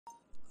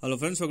Hello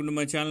friends, welcome to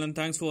my channel and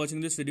thanks for watching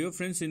this video.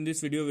 Friends, in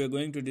this video we are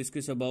going to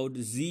discuss about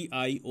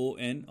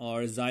ZION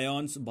or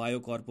Zion's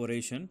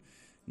Bancorporation.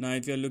 Now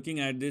if you are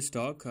looking at this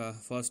stock,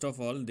 first of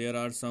all there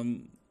are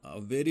some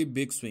very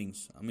big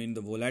swings. I mean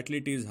the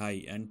volatility is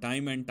high and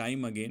time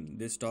again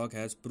this stock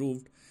has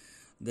proved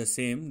the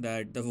same,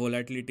 that the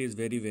volatility is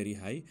very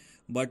high.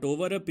 But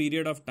over a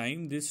period of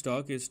time this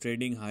stock is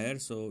trading higher,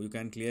 so you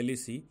can clearly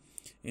see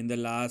in the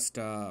last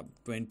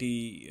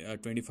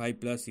 25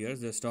 plus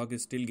years the stock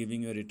is still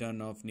giving a return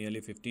of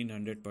nearly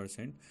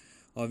 1500%.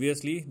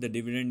 Obviously the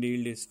dividend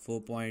yield is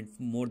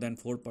more than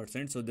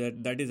 4%, so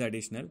that is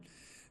additional.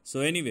 So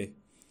anyway,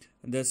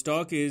 the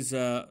stock is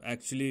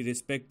actually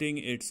respecting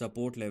its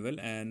support level,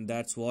 and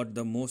that's what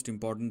the most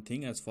important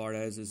thing as far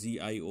as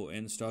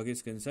ZION stock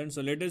is concerned.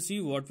 So let us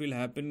see what will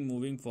happen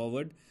moving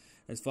forward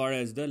as far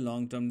as the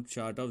long term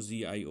chart of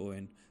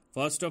ZION.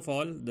 First of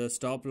all, the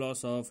stop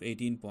loss of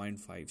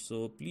 18.5.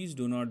 So please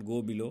do not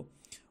go below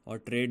or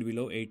trade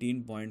below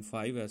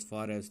 18.5 as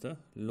far as the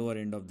lower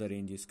end of the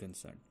range is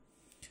concerned.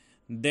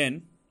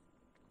 Then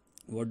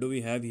what do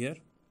we have here?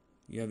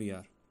 Here we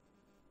are.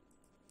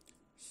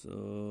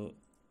 So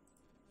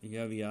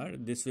here we are.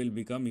 This will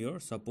become your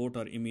support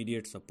or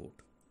immediate support.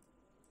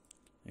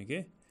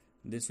 Okay.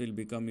 This will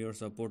become your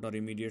support or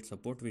immediate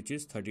support, which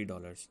is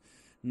 $30.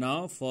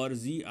 Now for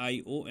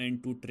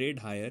ZION to trade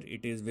higher,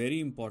 it is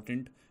very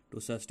important to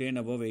sustain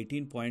above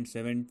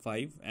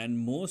 18.75 and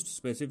most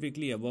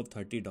specifically above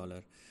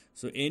 $30.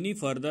 So any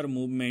further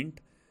movement,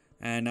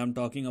 and I'm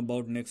talking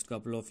about next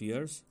couple of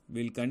years,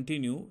 will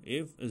continue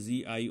if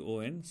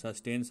ZION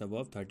sustains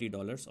above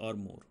 $30 or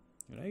more,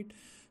 right?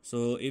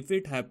 So if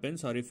it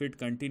happens or if it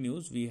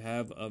continues, we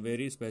have a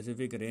very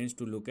specific range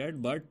to look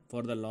at, but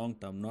for the long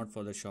term, not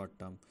for the short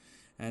term.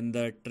 And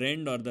the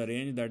trend or the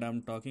range that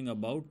I'm talking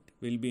about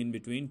will be in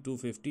between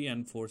 $250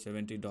 and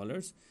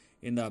 $470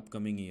 in the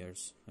upcoming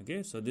years.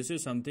 Okay, so this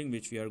is something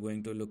which we are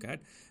going to look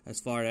at as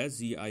far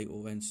as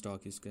ZION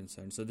stock is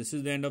concerned. So this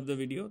is the end of the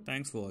video.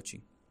 Thanks for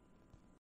watching.